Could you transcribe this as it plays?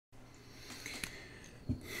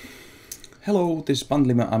Hello, this is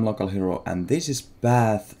Pantlima, I'm Local Hero, and this is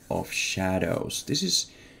Path of Shadows. This is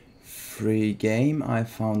free game. I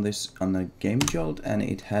found this on a Game Jolt and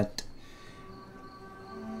it had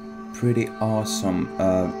pretty awesome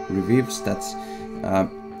reviews.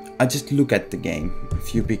 I just look at the game, a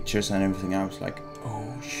few pictures and everything. I was like,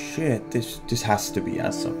 oh shit, this has to be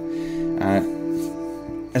awesome.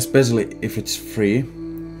 Especially if it's free,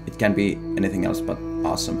 it can be anything else but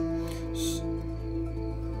awesome.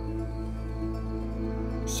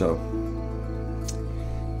 So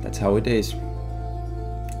that's how it is.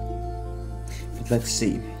 But let's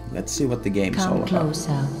see what the game is all about. Come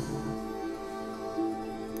closer.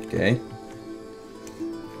 Okay.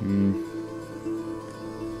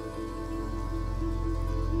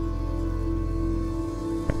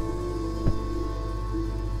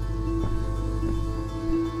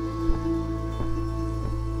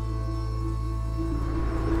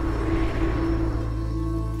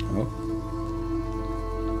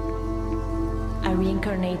 I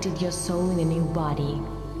reincarnated your soul in a new body.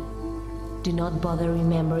 Do not bother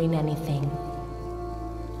remembering anything.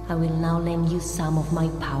 I will now lend you some of my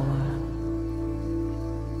power.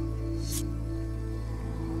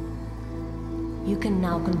 You can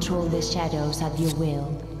now control the shadows at your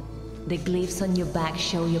will. The glyphs on your back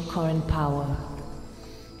show your current power.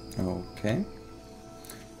 Okay.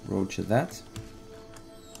 Roger that.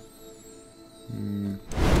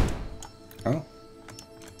 Oh.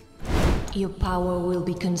 Your power will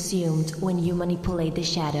be consumed when you manipulate the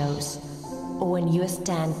shadows, or when you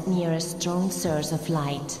stand near a strong source of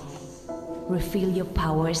light. Refill your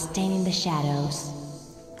power staying in the shadows.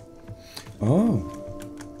 Oh.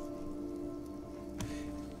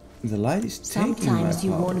 The light is taking my Sometimes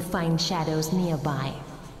you power. won't find shadows nearby.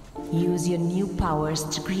 Use your new powers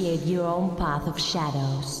to create your own path of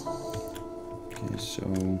shadows. Okay, so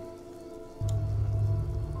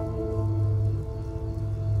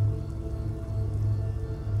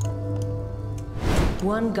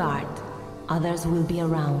One guard, others will be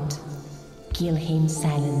around. Kill him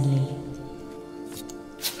silently.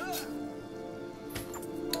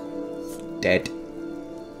 dead.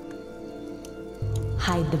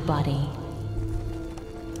 Hide the body.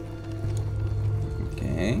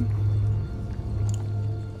 Okay.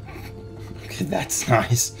 Okay, that's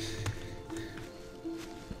nice.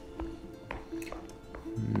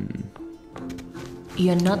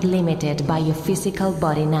 You're not limited by your physical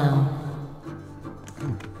body now.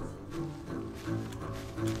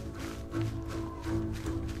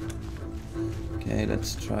 Okay,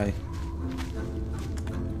 let's try.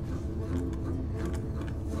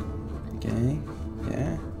 Okay,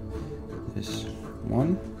 yeah. This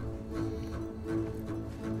one.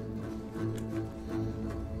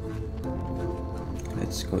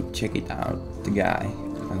 Let's go check it out, the guy.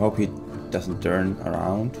 I hope he doesn't turn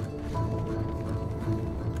around.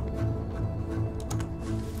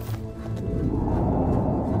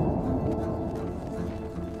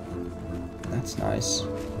 That's nice.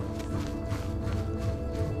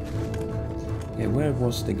 Okay, where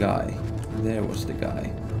was the guy? There was the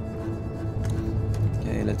guy.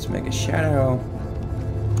 Okay, let's make a shadow.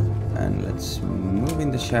 And let's move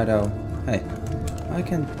in the shadow. Hey, I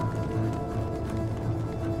can...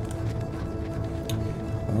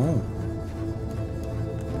 Oh.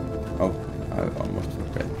 Oh, I almost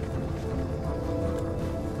forgot.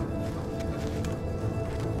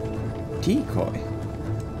 Decoy.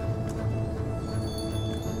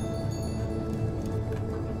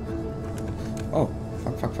 Oh,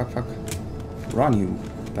 fuck. Run, you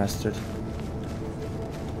bastard.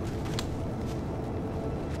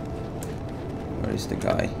 Where is the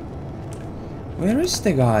guy? Where is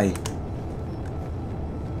the guy?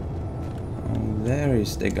 Oh, there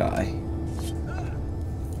is the guy.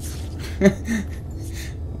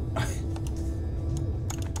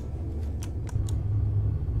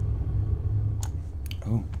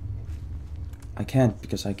 Oh. I can't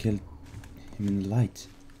because I killed him in the light.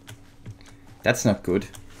 That's not good.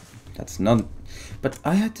 That's not... But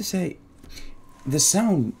I had to say, the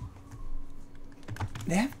sound...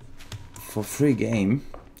 Yeah. For free game,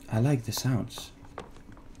 I like the sounds.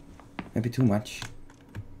 Maybe too much.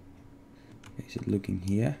 Is it looking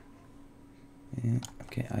here? Yeah,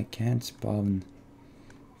 okay, I can't spawn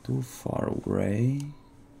too far away.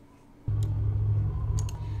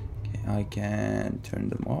 Okay, I can turn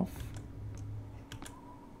them off.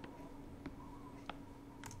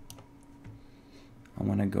 I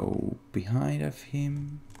wanna go behind of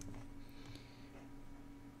him.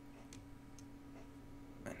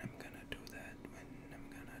 And I'm gonna do that.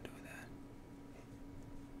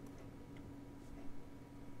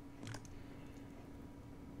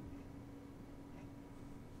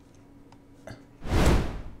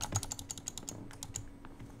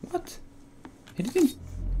 He didn't...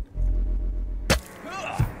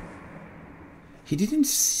 He didn't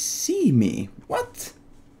see me. What?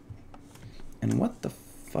 And what the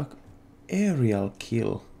fuck? Aerial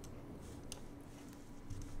kill.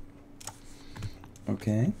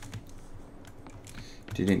 Okay.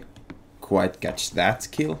 Didn't quite catch that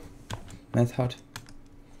kill method.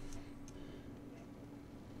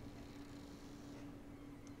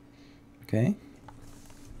 Okay.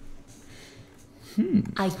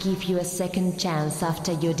 I give you a second chance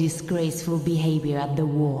after your disgraceful behavior at the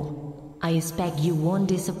war. I expect you won't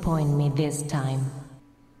disappoint me this time.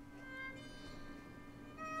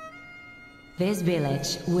 This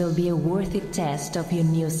village will be a worthy test of your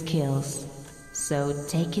new skills. So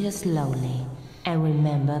take it slowly and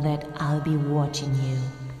remember that I'll be watching you.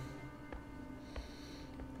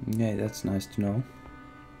 Yeah, that's nice to know.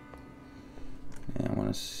 Yeah, I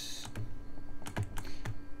wanna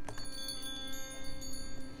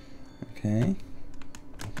okay.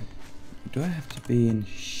 Do I have to be in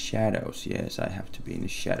shadows? Yes, I have to be in the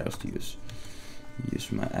shadows to use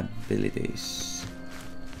my abilities.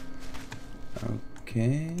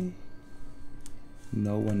 Okay.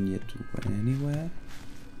 No one yet went anywhere.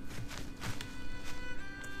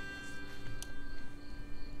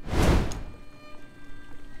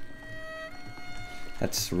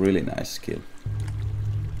 That's really nice skill.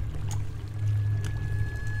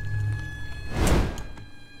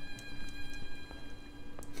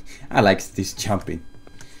 I like this jumping.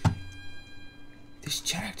 This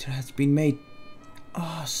character has been made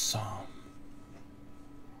awesome.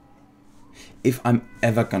 If I'm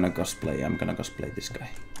ever gonna cosplay, I'm gonna cosplay this guy.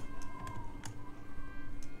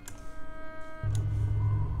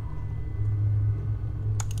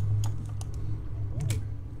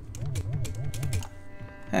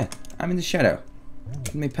 Hey, I'm in the shadow.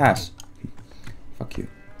 Let me pass. Fuck you.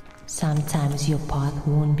 Sometimes your path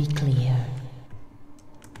won't be clear.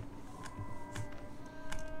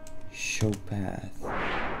 Show path.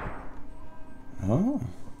 Oh.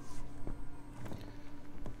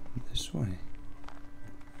 This way.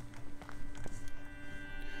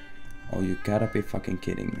 Oh, you gotta be fucking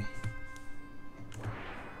kidding me.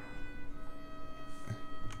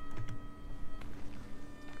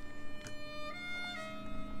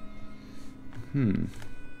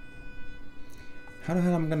 How the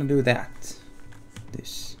hell am I gonna do that?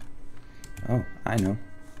 This. Oh, I know.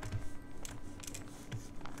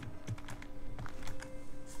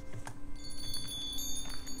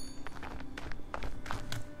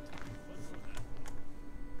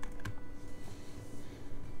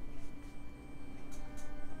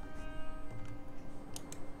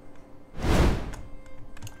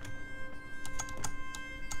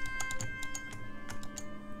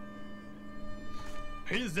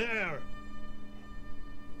 He's there!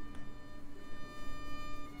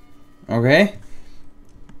 Okay.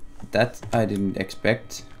 That I didn't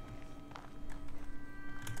expect.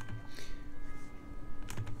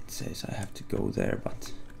 It says I have to go there,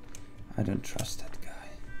 but I don't trust that guy.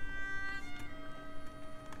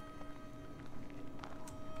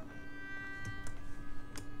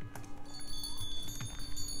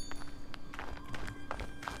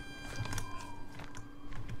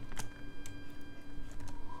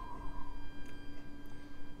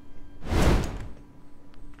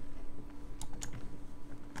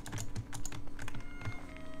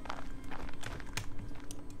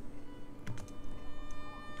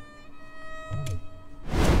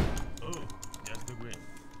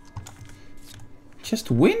 Just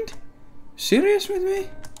wind? Serious with me?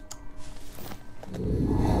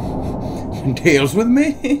 Deals with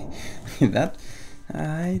me? That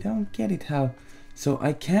I don't get it how. So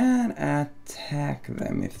I can attack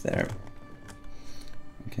them if they're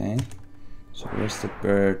okay. So where's the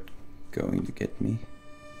bird going to get me?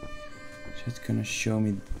 Just gonna show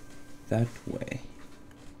me that way.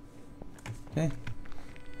 Okay.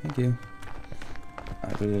 Thank you.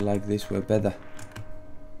 I really like this way better.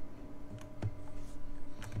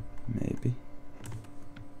 Maybe.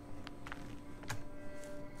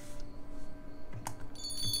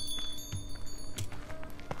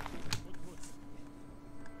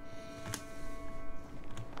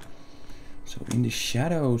 So in the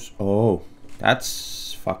shadows. Oh,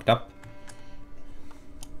 that's fucked up.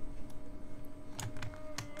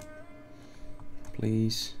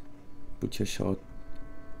 Please put your sword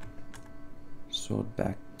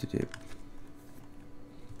back to the.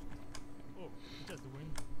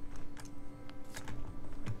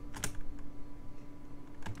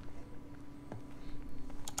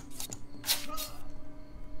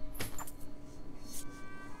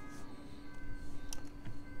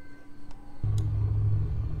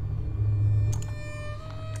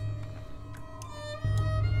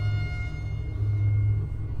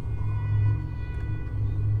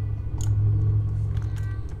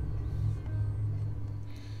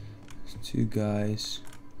 2 guys.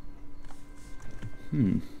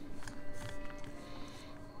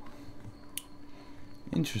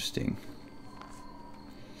 Interesting.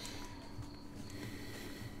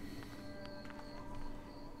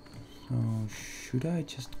 So should I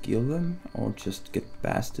just kill them or just get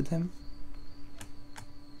past to them?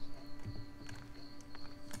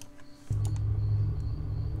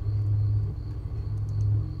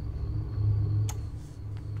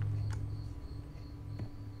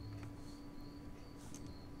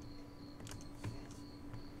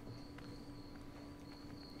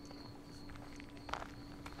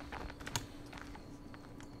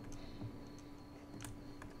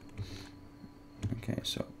 Okay,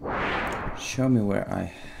 so show me where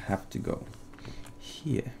I have to go.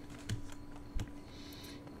 Here.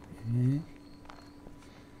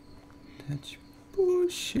 That's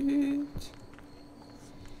bullshit.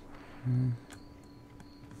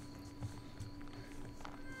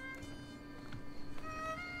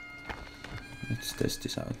 Let's test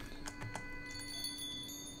this out.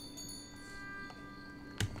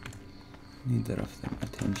 Neither of them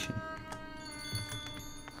attention.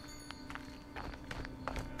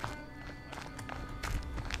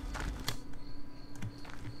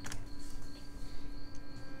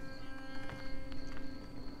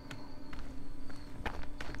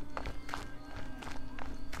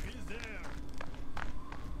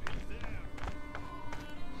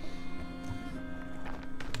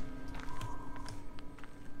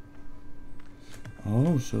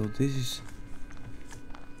 Oh, so this is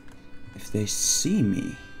if they see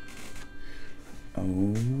me.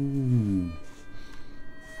 Oh,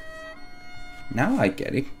 now I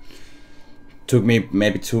get it. Took me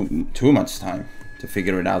maybe too much time to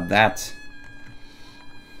figure it out. That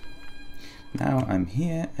now I'm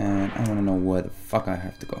here and I want to know where the fuck I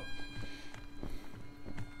have to go.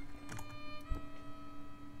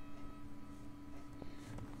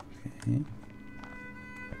 Okay.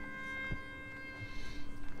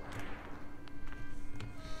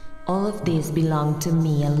 All of this belonged to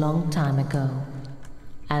me a long time ago.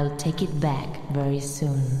 I'll take it back very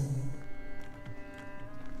soon.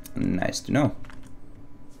 Nice to know.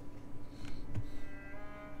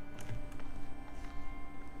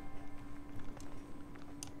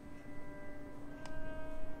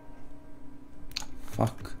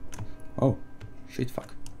 Fuck. Oh, shit,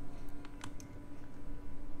 fuck.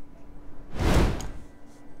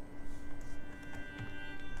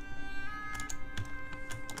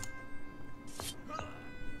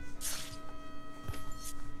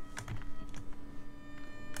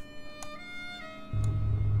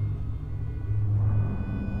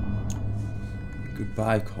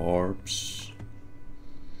 Goodbye, corpse.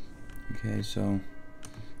 Okay, so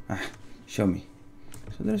show me.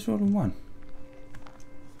 So there's only one.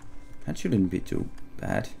 That shouldn't be too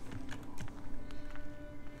bad.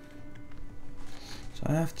 So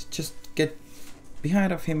I have to just get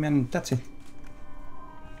behind of him and that's it.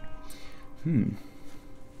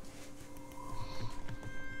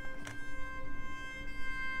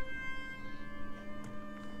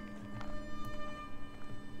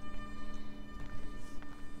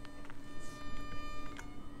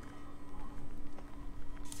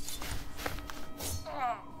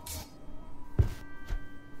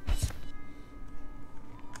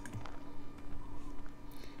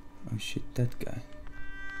 Oh shit, that guy.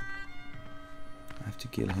 I have to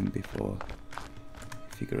kill him before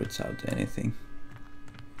he figures out anything.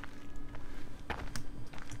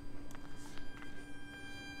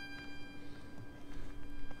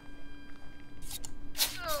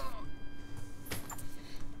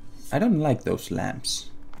 I don't like those lamps.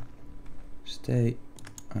 They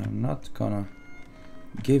are not gonna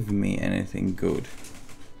give me anything good.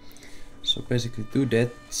 So basically 2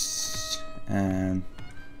 deaths and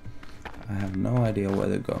I have no idea where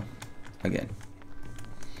to go again.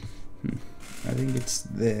 I think it's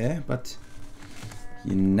there, but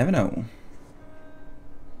you never know.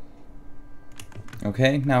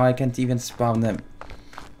 Okay, now I can't even spawn them.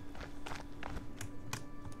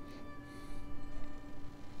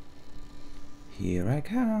 Here I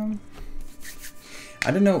come.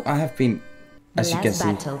 I don't know, I have been, as you can see...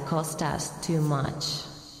 The last battle cost us too much.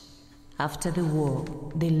 After the war,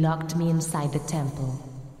 they locked me inside the temple.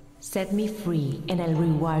 Set me free and I'll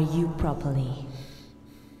reward you properly.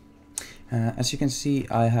 As you can see,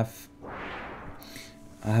 I have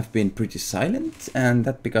been pretty silent, and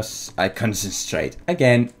that because I concentrate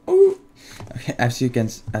again. Ooh. Okay, as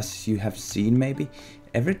you have seen maybe,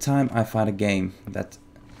 every time I find a game that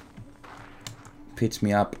picks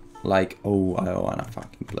me up like, oh, I wanna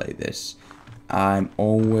fucking play this, I'm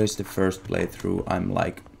always the first playthrough. I'm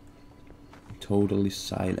like totally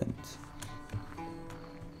silent.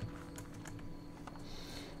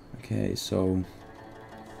 Okay, so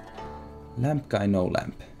lamp guy, no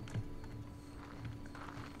lamp.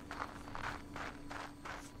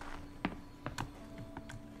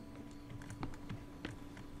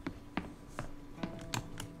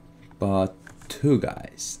 But 2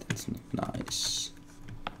 guys, that's not nice.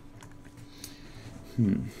 I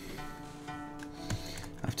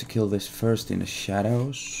have to kill this first in the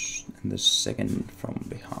shadows and the second from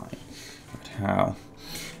behind. But how?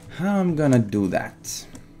 How I'm gonna do that?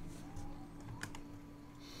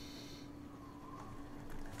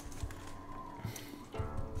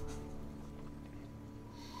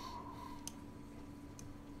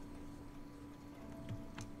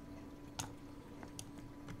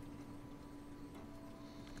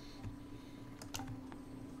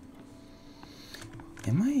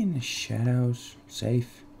 Am I in the shadows?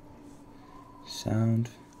 Safe. Sound.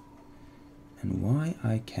 And why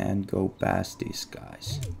I can't go past these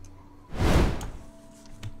guys?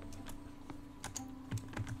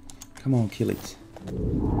 Come on, kill it.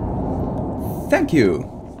 Thank you!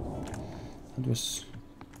 That was...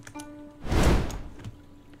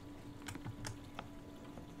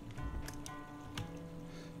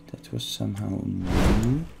 That was somehow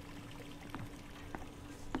new.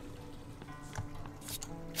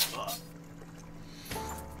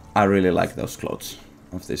 I really like those clothes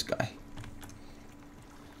of this guy.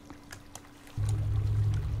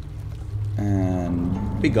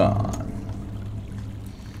 And be gone.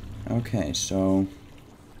 Okay, so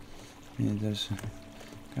yeah, there's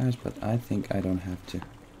guys, but I think I don't have to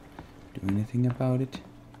do anything about it.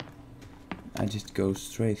 I just go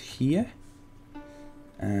straight here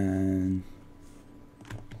and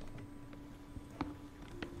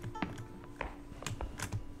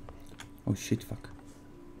oh shit, fuck.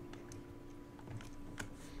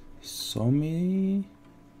 Saw me.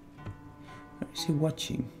 Where is he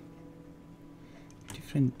watching?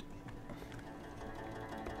 Different.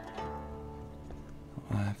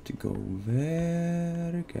 I have to go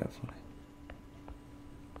very carefully.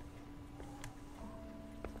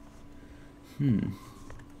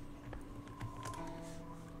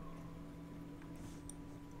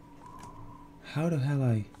 How the hell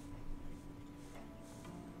I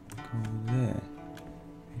go there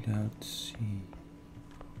without seeing?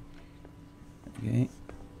 Okay.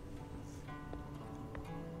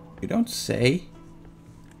 You don't say?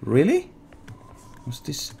 Really? Was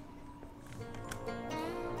this...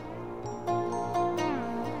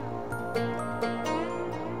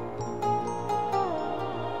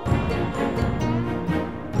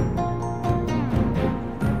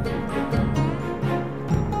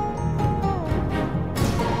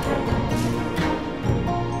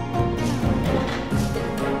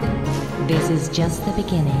 This is just the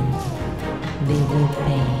beginning. They will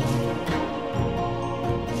pay.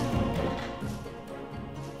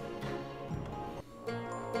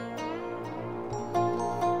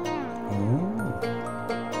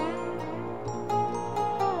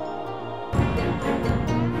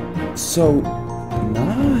 So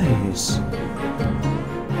nice.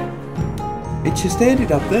 It just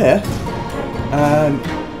ended up there, and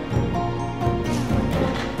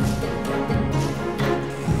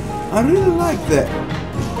I really like that.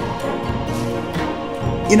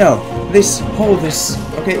 You know, this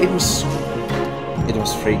okay, it was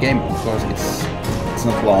free game, of course. It's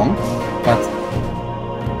not long, but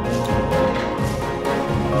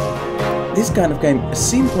this kind of game, a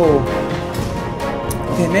simple.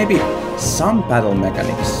 Okay, maybe some battle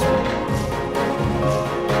mechanics.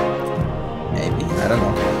 Maybe, I don't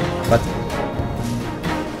know.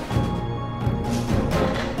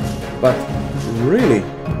 But really,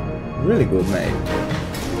 really good made.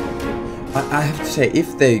 I have to say,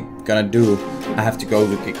 if they gonna do, I have to go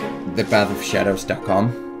to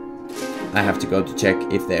thepathofshadows.com. I have to go to check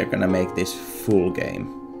if they're gonna make this full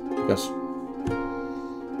game, because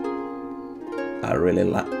I really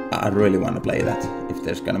want to play that, if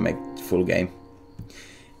they're gonna make the full game.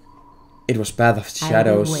 It was Path of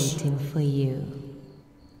Shadows. I've been waiting for you.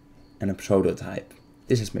 And a prototype.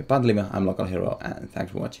 This is me, Pantlima, I'm Local Hero, and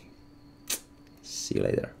thanks for watching. See you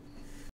later.